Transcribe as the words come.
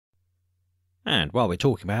And while we're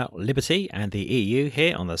talking about liberty and the EU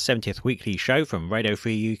here on the 70th weekly show from Radio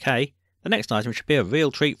Free UK, the next item should be a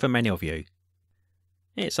real treat for many of you.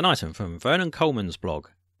 It's an item from Vernon Coleman's blog.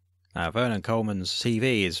 Now, Vernon Coleman's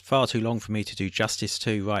CV is far too long for me to do justice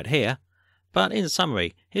to right here, but in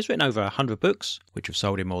summary, he's written over 100 books, which have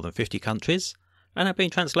sold in more than 50 countries, and have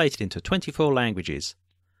been translated into 24 languages.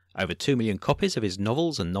 Over 2 million copies of his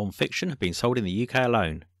novels and non-fiction have been sold in the UK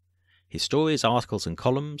alone. His stories, articles and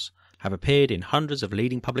columns have appeared in hundreds of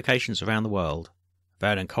leading publications around the world.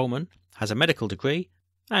 Vernon Coleman has a medical degree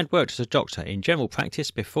and worked as a doctor in general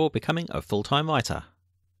practice before becoming a full-time writer.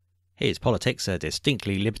 His politics are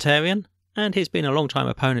distinctly libertarian, and he's been a long-time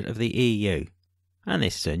opponent of the EU. And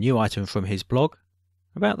this is a new item from his blog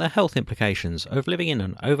about the health implications of living in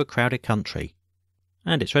an overcrowded country.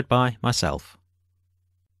 And it's read by myself.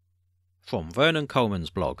 From Vernon Coleman's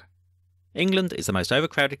blog. England is the most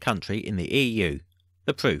overcrowded country in the EU.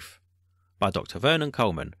 The proof. By Dr. Vernon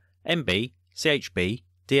Coleman, MB, CHB,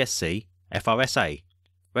 DSc, FRSA.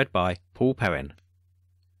 Read by Paul Perrin.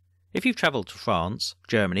 If you've travelled to France,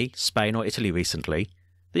 Germany, Spain or Italy recently,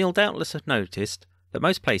 then you'll doubtless have noticed that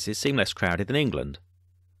most places seem less crowded than England.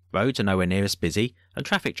 Roads are nowhere near as busy, and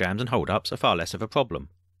traffic jams and hold-ups are far less of a problem.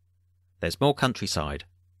 There's more countryside.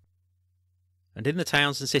 And in the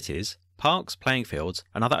towns and cities, parks, playing fields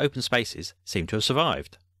and other open spaces seem to have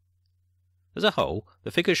survived. As a whole,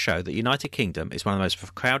 the figures show that the United Kingdom is one of the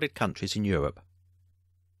most crowded countries in Europe.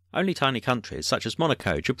 Only tiny countries such as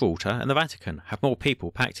Monaco, Gibraltar and the Vatican have more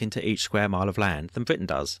people packed into each square mile of land than Britain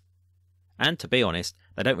does. And to be honest,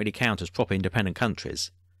 they don't really count as proper independent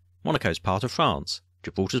countries. Monaco's part of France,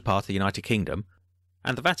 Gibraltar's part of the United Kingdom,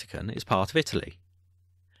 and the Vatican is part of Italy.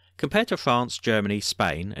 Compared to France, Germany,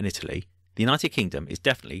 Spain and Italy, the United Kingdom is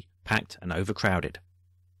definitely packed and overcrowded.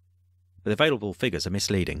 But available figures are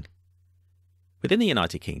misleading. Within the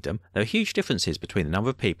United Kingdom, there are huge differences between the number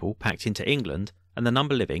of people packed into England and the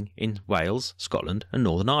number living in Wales, Scotland and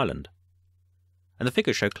Northern Ireland. And the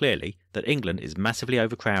figures show clearly that England is massively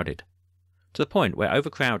overcrowded, to the point where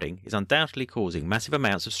overcrowding is undoubtedly causing massive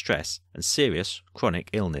amounts of stress and serious chronic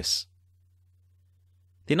illness.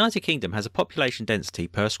 The United Kingdom has a population density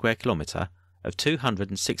per square kilometre of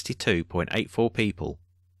 262.84 people.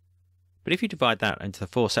 But if you divide that into the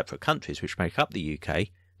 4 separate countries which make up the UK,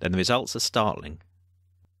 then the results are startling.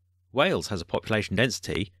 Wales has a population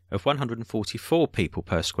density of 144 people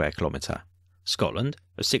per square kilometre, Scotland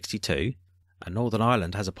of 62, and Northern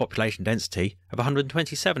Ireland has a population density of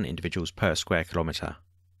 127 individuals per square kilometre.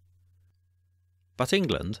 But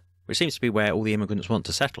England, which seems to be where all the immigrants want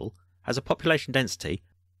to settle, has a population density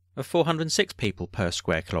of 406 people per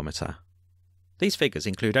square kilometre. These figures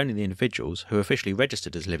include only the individuals who are officially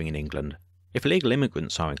registered as living in England. If illegal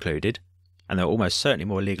immigrants are included, and there are almost certainly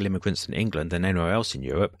more illegal immigrants in England than anywhere else in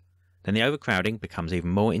Europe, then the overcrowding becomes even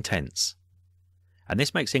more intense. And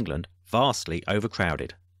this makes England vastly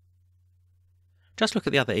overcrowded. Just look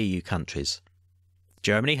at the other EU countries.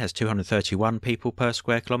 Germany has 231 people per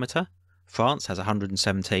square kilometre, France has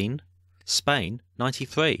 117, Spain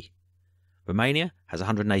 93, Romania has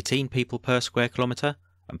 118 people per square kilometre,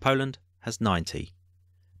 and Poland has 90,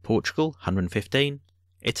 Portugal 115,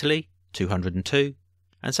 Italy 202,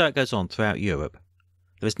 and so it goes on throughout Europe.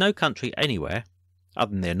 There is no country anywhere,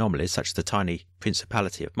 other than the anomalies such as the tiny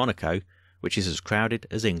Principality of Monaco, which is as crowded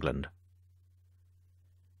as England.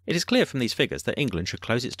 It is clear from these figures that England should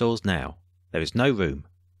close its doors now. There is no room.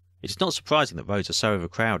 It is not surprising that roads are so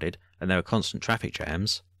overcrowded and there are constant traffic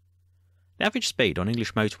jams. The average speed on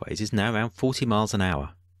English motorways is now around 40 miles an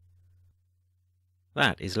hour.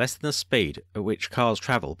 That is less than the speed at which cars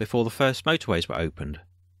travel before the first motorways were opened.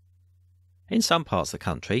 In some parts of the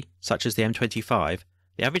country, such as the M25,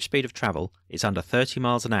 the average speed of travel is under 30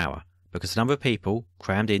 miles an hour because the number of people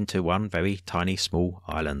crammed into one very tiny small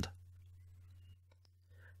island.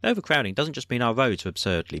 The overcrowding doesn't just mean our roads are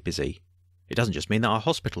absurdly busy. It doesn't just mean that our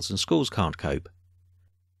hospitals and schools can't cope.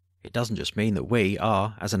 It doesn't just mean that we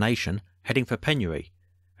are, as a nation, heading for penury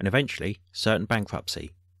and eventually certain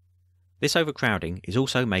bankruptcy. This overcrowding is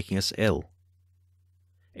also making us ill.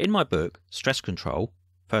 In my book, Stress Control,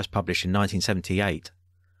 first published in 1978,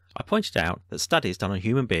 I pointed out that studies done on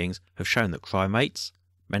human beings have shown that crime rates,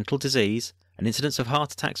 mental disease, and incidents of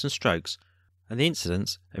heart attacks and strokes, and the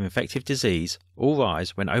incidence of infectious disease all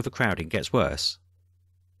rise when overcrowding gets worse.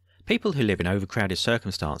 People who live in overcrowded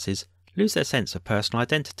circumstances lose their sense of personal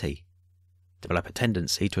identity, develop a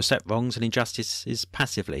tendency to accept wrongs and injustices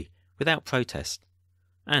passively, without protest,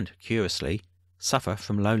 and, curiously, suffer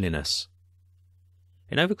from loneliness.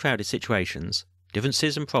 In overcrowded situations,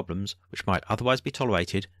 differences and problems which might otherwise be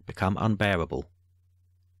tolerated become unbearable.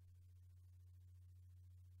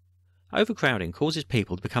 Overcrowding causes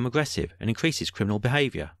people to become aggressive and increases criminal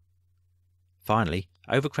behaviour. Finally,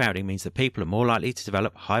 overcrowding means that people are more likely to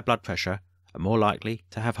develop high blood pressure and more likely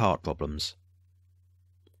to have heart problems.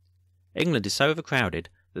 England is so overcrowded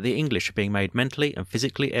that the English are being made mentally and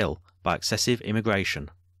physically ill by excessive immigration.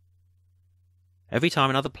 Every time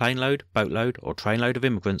another planeload, boatload or trainload of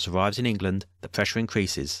immigrants arrives in England, the pressure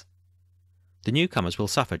increases. The newcomers will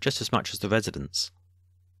suffer just as much as the residents.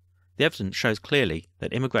 The evidence shows clearly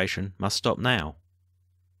that immigration must stop now.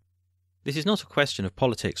 This is not a question of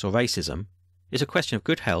politics or racism, it's a question of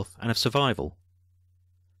good health and of survival.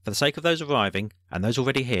 For the sake of those arriving and those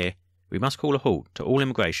already here, we must call a halt to all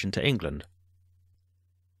immigration to England.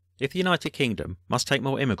 If the United Kingdom must take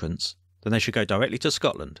more immigrants, then they should go directly to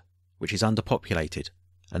Scotland, which is underpopulated,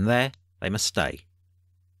 and there they must stay.